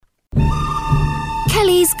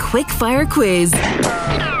Kelly's Quickfire Quiz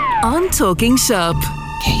on Talking Shop.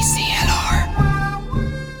 KCLR.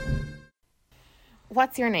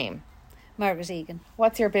 What's your name? Margaret Egan.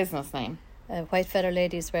 What's your business name? White Feather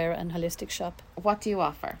Ladies Wear and Holistic Shop. What do you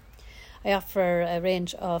offer? I offer a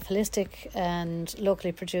range of holistic and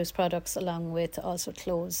locally produced products along with also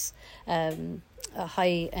clothes,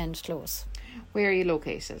 high-end clothes. Where are you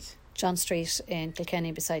located? John Street in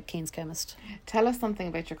Kilkenny beside Keen's Chemist. Tell us something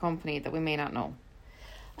about your company that we may not know.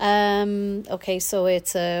 Okay, so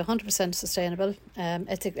it's 100% sustainable.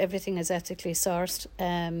 Everything is ethically sourced.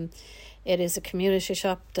 It is a community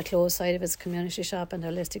shop. The clothes side of it is a community shop and the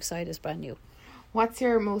holistic side is brand new. What's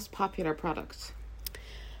your most popular product?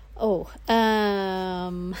 A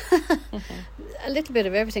little bit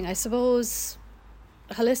of everything, I suppose.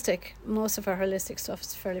 Holistic. Most of our holistic stuff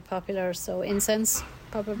is fairly popular. So incense,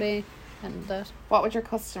 probably, and that. What would your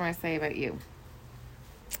customers say about you?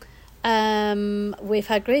 We've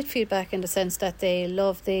had great feedback in the sense that they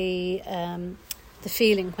love the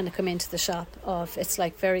feeling when they come into the shop of it's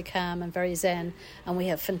like very calm and very zen, and we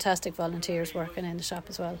have fantastic volunteers working in the shop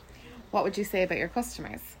as well. What would you say about your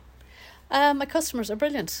customers? My customers are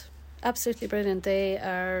brilliant, absolutely brilliant. They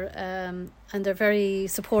are, and they're very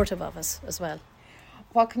supportive of us as well.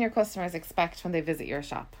 What can your customers expect when they visit your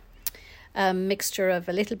shop? A mixture of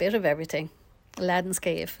a little bit of everything. Aladdin's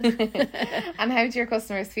cave. And how do your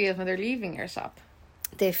customers feel when they're leaving your shop?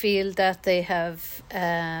 They feel that they have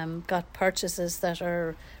got purchases that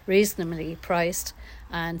are reasonably priced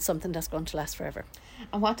and something that's going to last forever.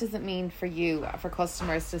 And what does it mean for you, for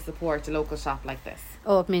customers to support a local shop like this?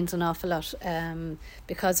 Oh, it means an awful lot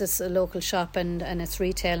because it's a local shop and it's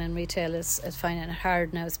retail, and retail is finding it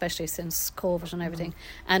hard now, especially since COVID and everything.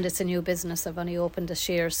 And it's a new business. I've only opened this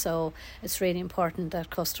year, so it's really important that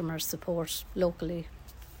customers support local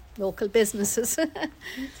businesses.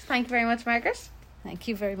 Thank you very much, Margaret. Thank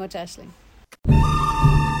you very much, Aisling.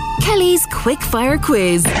 Kelly's Quickfire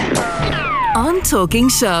Quiz on Talking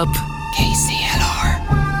Shop. KCLR.